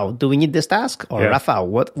 Rafał, do we need this task? Or Rafał,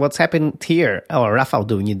 what's happened here? Or Rafał,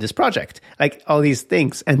 do we need this project? Like all these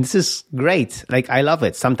things. And this is great. Like, I love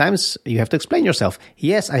it. Sometimes you have to explain yourself.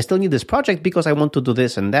 Yes, I still need this project because I want to do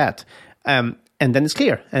this and that. And then it's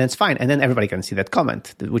clear and it's fine. And then everybody can see that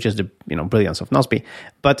comment, which is the brilliance of Nozbe.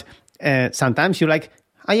 But sometimes you're like,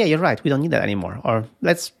 oh yeah, you're right. We don't need that anymore. Or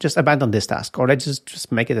let's just abandon this task. Or let's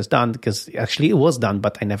just make it as done because actually it was done,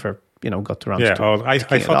 but I never got around to it. Yeah, I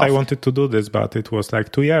thought I wanted to do this, but it was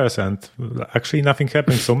like 2 years and actually nothing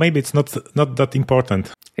happened. So maybe it's not that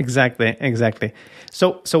important. Exactly.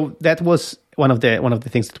 So that was one of the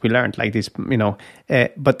things that we learned, like this,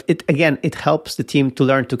 but it helps the team to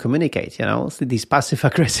learn to communicate, So these passive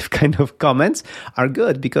aggressive kind of comments are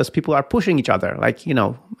good because people are pushing each other. Like,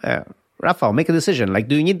 Rafał, make a decision. Like,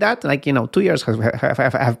 do you need that? Like, 2 years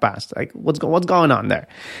have passed. Like, what's going on there?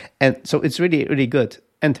 And so it's really, really good.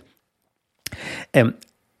 And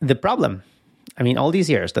the problem, I mean, all these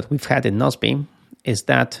years that we've had in Nozbe is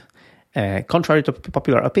that, contrary to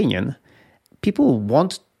popular opinion, people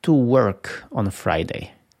want to work on a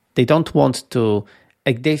Friday. They don't want to,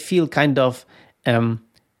 they feel kind of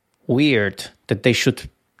weird that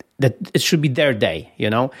that it should be their day,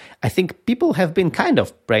 I think people have been kind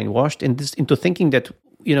of brainwashed into thinking that,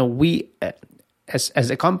 we,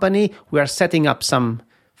 as a company, we are setting up some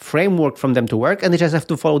framework for them to work and they just have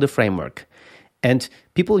to follow the framework. And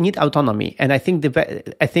people need autonomy. And I think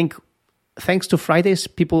thanks to Fridays,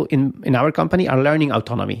 people in our company are learning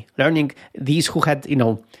autonomy, learning these who had,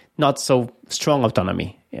 not so strong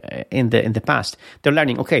autonomy in the past. They're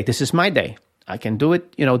learning, okay, this is my day. I can do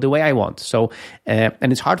it, the way I want. So,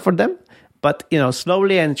 and it's hard for them, but,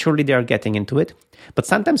 slowly and surely they are getting into it. But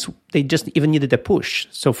sometimes they just even needed a push.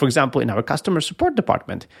 So, for example, in our customer support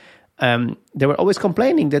department, they were always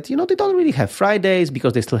complaining that, they don't really have Fridays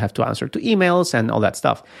because they still have to answer to emails and all that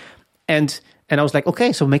stuff. And I was like,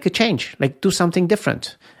 okay, so make a change, like do something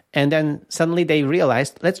different. And then suddenly they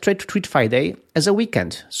realized, let's try to treat Friday as a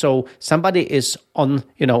weekend. So somebody is on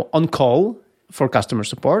call for customer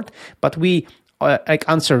support, but we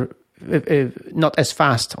answer not as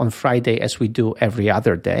fast on Friday as we do every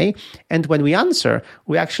other day. And when we answer,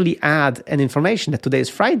 we actually add an information that today is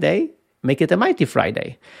Friday, make it a Mighty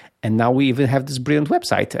Friday. And now we even have this brilliant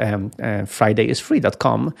website,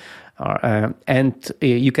 fridayisfree.com. And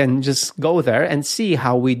you can just go there and see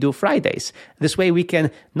how we do Fridays. This way we can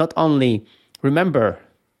not only remember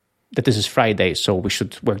that this is Friday, so we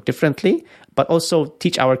should work differently, but also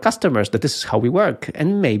teach our customers that this is how we work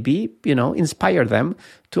and maybe, inspire them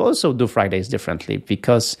to also do Fridays differently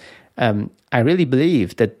because I really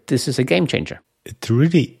believe that this is a game changer. It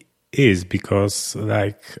really is because,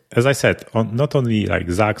 as I said, not only like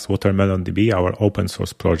Zax Watermelon DB, our open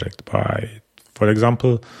source project, but for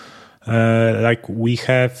example, we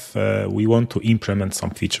want to implement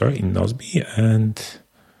some feature in Nozbe and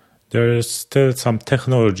there's still some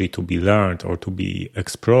technology to be learned or to be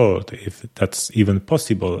explored, if that's even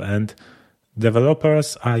possible. And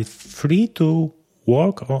developers are free to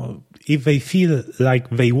work on, if they feel like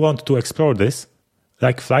they want to explore this,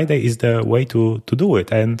 like Friday is the way to do it.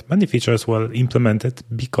 And many features were implemented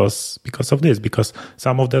because of this, because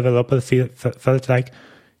some of the developers felt like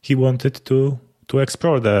he wanted to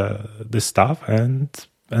explore the stuff and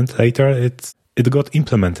later it got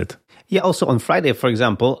implemented. Yeah, also on Friday, for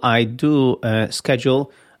example, I do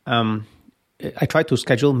schedule, I try to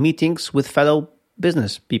schedule meetings with fellow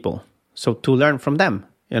business people. So to learn from them,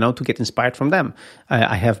 to get inspired from them.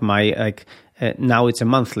 I have my, now it's a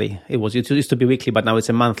monthly, it used to be weekly, but now it's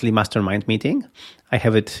a monthly mastermind meeting. I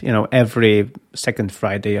have it, every second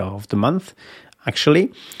Friday of the month,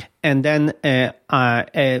 actually. And then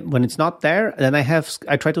when it's not there, then I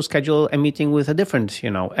try to schedule a meeting with a different,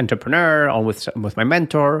 entrepreneur or with my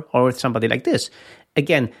mentor or with somebody like this.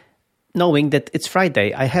 Again, knowing that it's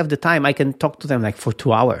Friday, I have the time, I can talk to them like for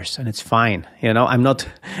 2 hours and it's fine. I'm not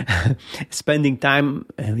spending time,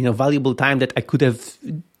 valuable time that I could have,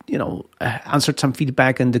 answered some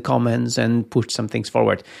feedback in the comments and pushed some things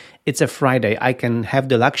forward. It's a Friday. I can have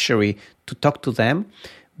the luxury to talk to them.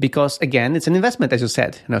 Because again, it's an investment, as you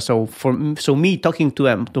said. So me talking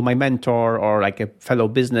to my mentor or like a fellow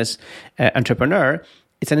business entrepreneur,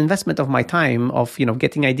 it's an investment of my time of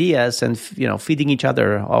getting ideas and feeding each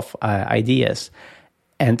other of ideas,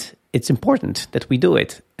 and it's important that we do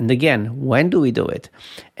it. And again, when do we do it?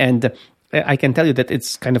 And I can tell you that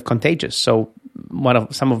it's kind of contagious. So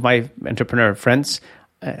some of my entrepreneur friends,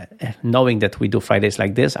 knowing that we do Fridays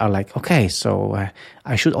like this, are like, okay, so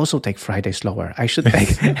I should also take Fridays slower. I should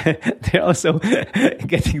take. They're also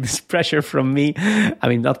getting this pressure from me. I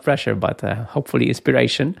mean, not pressure, but hopefully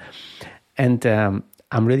inspiration. And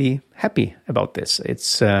I'm really happy about this.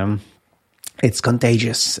 It's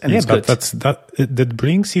contagious and it's good. That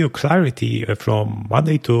brings you clarity from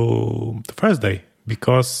Monday to Thursday,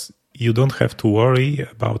 because you don't have to worry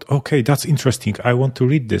about, okay, that's interesting, I want to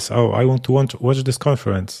read this. Oh, I want to watch this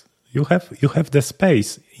conference. You have the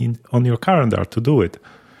space on your calendar to do it.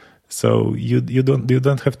 So you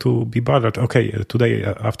don't have to be bothered. Okay, today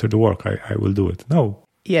after the work I will do it. No.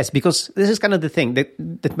 Yes, because this is kind of the thing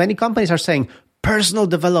that many companies are saying. Personal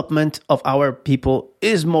development of our people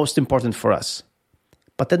is most important for us.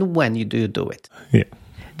 But then when do you do it? Yeah.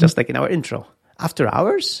 Just like in our intro. After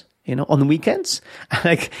hours, on weekends.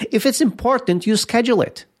 Like, if it's important, you schedule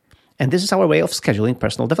it. And this is our way of scheduling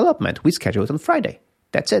personal development. We schedule it on Friday.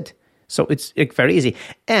 That's it. So it's very easy.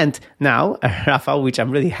 And now, Rafa, which I'm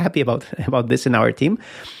really happy about this in our team,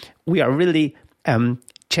 we are really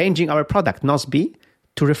changing our product, Nozbe,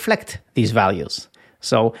 to reflect these values.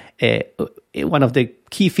 So one of the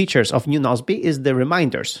key features of new Nozbe is the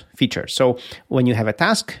reminders feature. So when you have a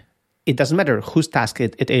task, it doesn't matter whose task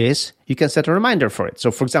it is, you can set a reminder for it. So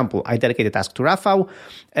for example, I dedicate a task to Rafał,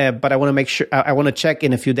 but I want to make sure, I want to check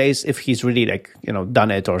in a few days if he's really done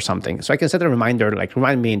it or something. So I can set a reminder, like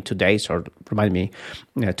remind me in 2 days, or remind me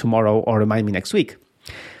tomorrow, or remind me next week.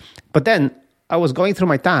 But then I was going through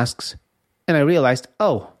my tasks and I realized,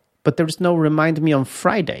 but there is no remind me on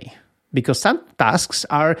Friday. Because some tasks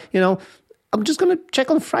are, I'm just going to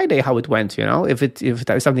check on Friday how it went, if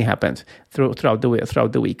something happened throughout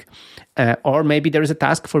the week. Or maybe there is a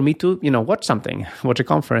task for me to, watch a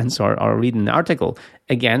conference or read an article.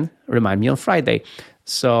 Again, remind me on Friday.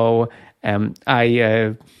 So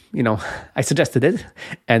I suggested it.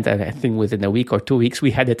 And I think within a week or 2 weeks,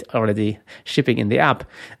 we had it already shipping in the app.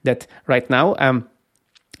 That right now,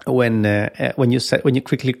 when you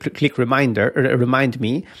quickly click remind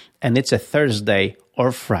me, and it's a Thursday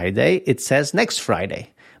or Friday, it says next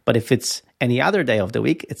Friday. But if it's any other day of the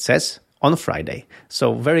week, it says on Friday.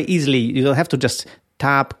 So very easily, you don't have to just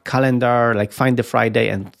tap calendar, like find the Friday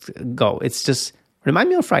and go. It's just remind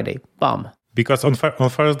me on Friday. Bam. Because on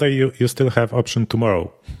Thursday you still have option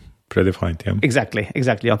tomorrow predefined. Yeah.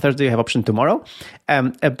 Exactly. On Thursday you have option tomorrow,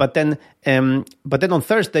 but then on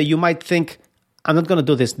Thursday you might think, I'm not going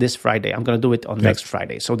to do this Friday. I'm going to do it on next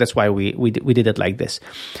Friday. So that's why we did it like this.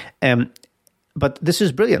 But this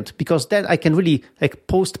is brilliant, because then I can really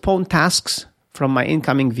postpone tasks from my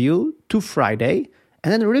incoming view to Friday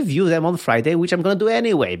and then review them on Friday, which I'm going to do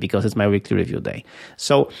anyway because it's my weekly review day.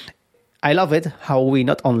 So I love it how we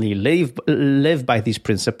not only live by these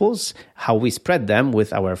principles, how we spread them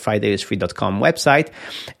with our fridaysfree.com website,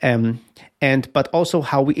 but also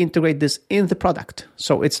how we integrate this in the product.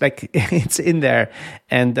 So it's like it's in there,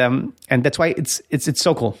 and that's why it's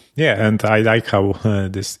so cool. Yeah, and I like how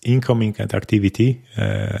this incoming and activity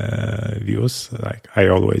views. Like I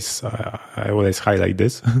always highlight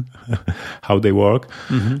this how they work,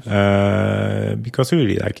 because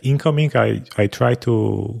really, like incoming, I try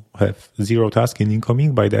to have 0 tasks in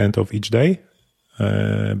incoming by the end of each day.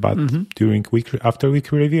 But during after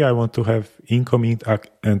weekly review, I want to have incoming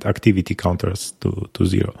and activity counters to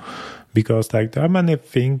 0, because there are many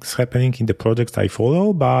things happening in the projects I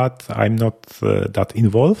follow, but I'm not that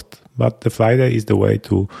involved. But the Friday is the way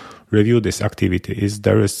to review this activity. If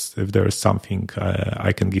there is something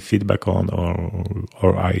I can give feedback on,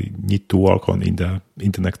 or I need to work on in the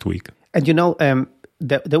next week. And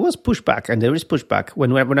there was pushback, and there is pushback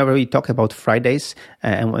whenever we talk about Fridays,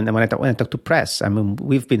 and when I talk to press. I mean,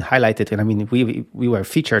 we've been highlighted, and I mean, we were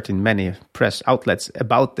featured in many press outlets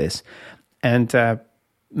about this, and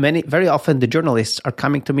very often the journalists are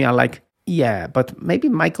coming to me are like, yeah, but maybe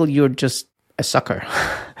Michael, you're just a sucker,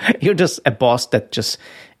 you're just a boss that just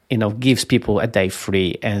gives people a day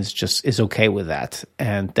free and is okay with that,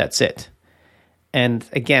 and that's it. And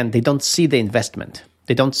again, they don't see the investment,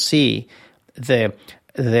 they don't see the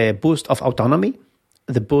boost of autonomy,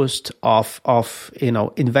 the boost of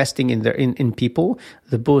investing in people,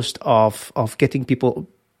 the boost of getting people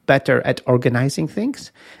better at organizing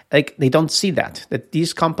things. Like they don't see that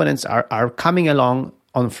these components are coming along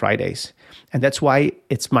on Fridays, and that's why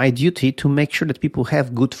it's my duty to make sure that people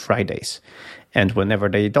have good Fridays. And whenever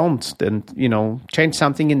they don't, then change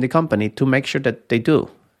something in the company to make sure that they do.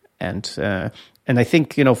 And I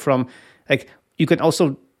think from like you can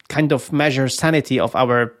also kind of measure sanity of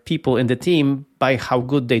our people in the team by how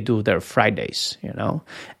good they do their Fridays,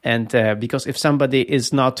 And because if somebody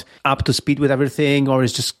is not up to speed with everything or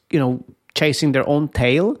is just, chasing their own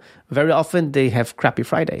tail, very often they have crappy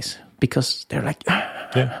Fridays because they're like,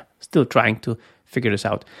 still trying to figure this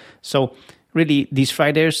out. So really, these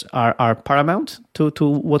Fridays are paramount to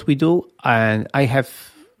what we do. And I have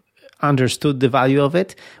understood the value of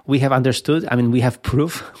it. We have understood. I mean, we have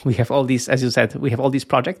proof. We have all these, as you said, we have all these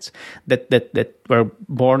projects that were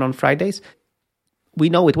born on Fridays. We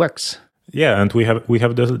know it works. Yeah, and we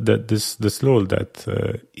have this rule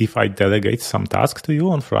that if I delegate some task to you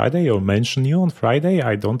on Friday or mention you on Friday,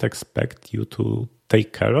 I don't expect you to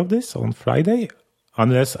take care of this on Friday,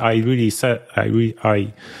 unless I really said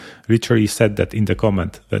I literally said that in the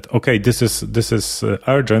comment that okay, this is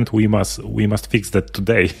urgent. We must fix that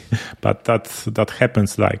today, but that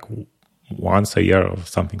happens like once a year or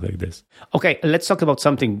something like this. Okay, let's talk about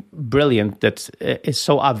something brilliant that is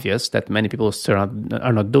so obvious that many people still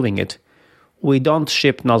are not doing it. We don't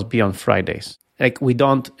ship Nozbe on Fridays. Like we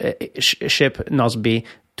don't ship Nozbe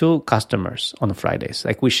to customers on Fridays.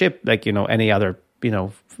 Like we ship any other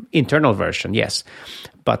internal version, yes,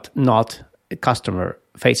 but not a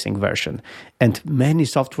customer-facing version. And many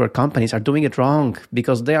software companies are doing it wrong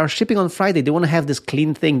because they are shipping on Friday. They want to have this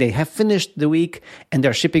clean thing. They have finished the week and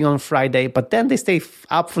they're shipping on Friday, but then they stay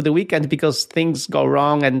up for the weekend because things go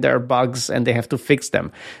wrong and there are bugs and they have to fix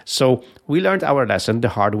them. So we learned our lesson the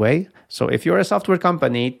hard way. So if you're a software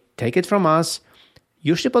company, take it from us.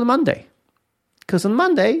 You ship on Monday. Because on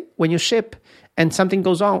Monday, when you ship and something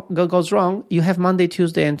goes wrong, you have Monday,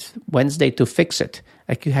 Tuesday, and Wednesday to fix it.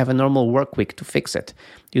 Like you have a normal work week to fix it.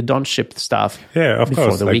 You don't ship stuff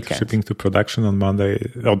before the weekend. Shipping to production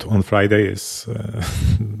on Friday is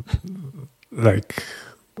like,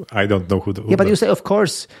 I don't know who. Yeah, but you say, of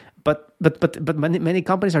course, but many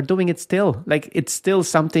companies are doing it still. Like it's still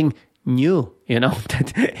something new,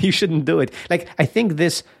 that you shouldn't do it. Like I think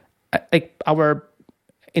this, like our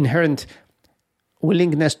inherent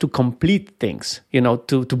willingness to complete things,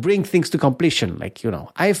 to bring things to completion. Like,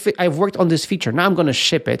 I've worked on this feature. Now I'm going to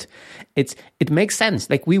ship it. It makes sense.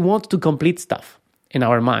 Like we want to complete stuff in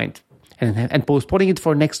our mind, and postponing it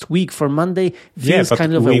for next week, for Monday, feels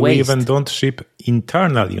kind of a waste. We even don't ship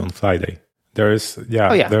internally on Friday. There is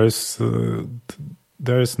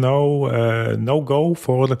no go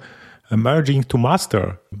for merging to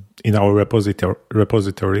master in our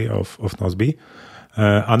repository of Nozbe.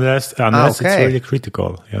 Unless it's really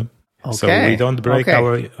critical, yeah. Okay. So we don't break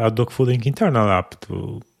our dogfooding internal app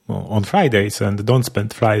on Fridays and don't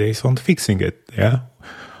spend Fridays on fixing it, yeah.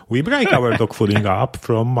 We break our dogfooding app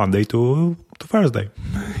from Monday to Thursday.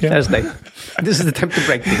 Yeah. Thursday. This is the time to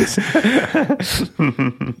break things.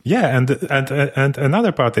 Yeah, and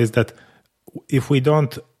another part is that if we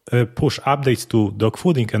don't push updates to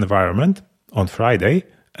dogfooding environment on Friday.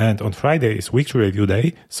 And on Friday is weekly review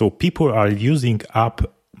day, so people are using app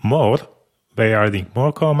more. They are adding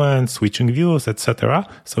more comments, switching views, etc.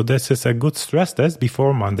 So this is a good stress test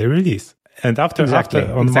before Monday release. And after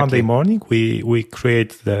Monday morning, we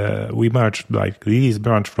merge like release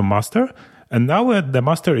branch from master, and now the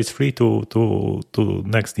master is free to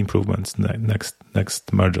next improvements,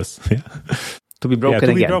 next merges. Yeah. To be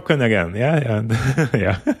broken again. Be broken again. Yeah, and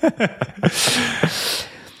yeah.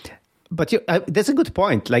 But that's a good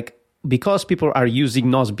point. Like, because people are using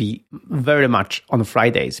Nozbe very much on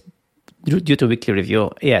Fridays due to weekly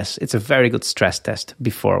review, yes, it's a very good stress test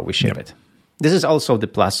before we ship it. This is also the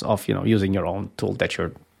plus of using your own tool that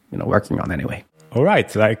you're working on anyway. All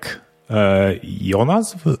right, like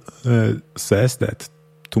Jonas says that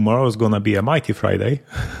tomorrow is gonna be a mighty Friday.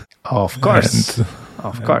 Of course,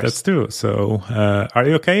 of course, that's true. So, are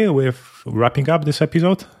you okay with wrapping up this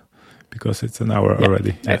episode? Because it's an hour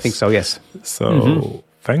already. Yes. I think so, yes. So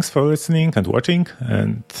thanks for listening and watching.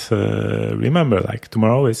 And remember, like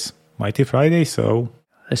tomorrow is Mighty Friday. So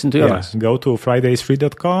listen to us. Go to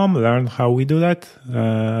fridaysfree.com, learn how we do that,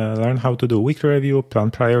 learn how to do weekly review,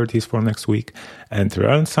 plan priorities for next week, and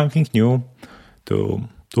learn something new to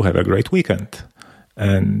have a great weekend.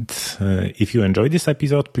 And if you enjoyed this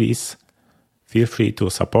episode, please feel free to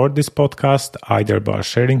support this podcast either by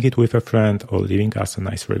sharing it with a friend or leaving us a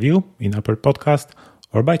nice review in Apple Podcast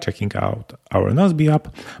or by checking out our Nozbe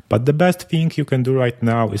app. But the best thing you can do right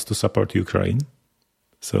now is to support Ukraine.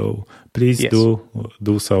 So please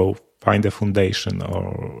do so. Find a foundation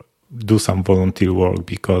or do some volunteer work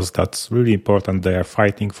because that's really important. They are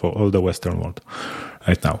fighting for all the Western world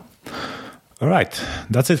right now. All right.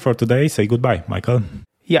 That's it for today. Say goodbye, Michael.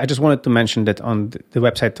 Yeah, I just wanted to mention that on the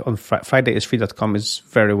website on fridaysfree.com is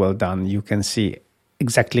very well done. You can see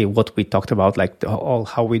exactly what we talked about, like all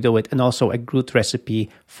how we do it, and also a good recipe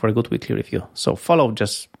for a good weekly review. So follow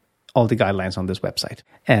just all the guidelines on this website.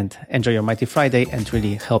 And enjoy your Mighty Friday and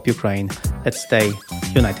really help Ukraine. Let's stay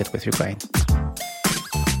united with Ukraine.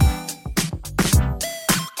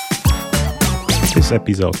 This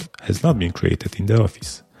episode has not been created in the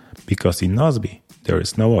office, because in Nozbe there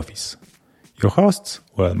is no office. Your hosts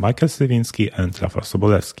were Michael Sliwinski and Rafał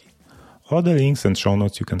Sobolewski. All the links and show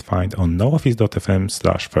notes you can find on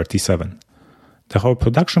nooffice.fm/37. The whole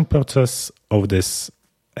production process of this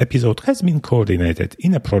episode has been coordinated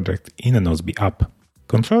in a project in a Nozbe app.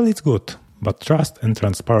 Control is good, but trust and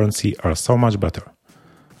transparency are so much better.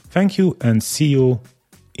 Thank you and see you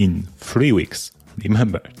in 3 weeks.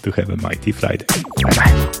 Remember to have a Mighty Friday.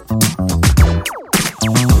 Bye-bye.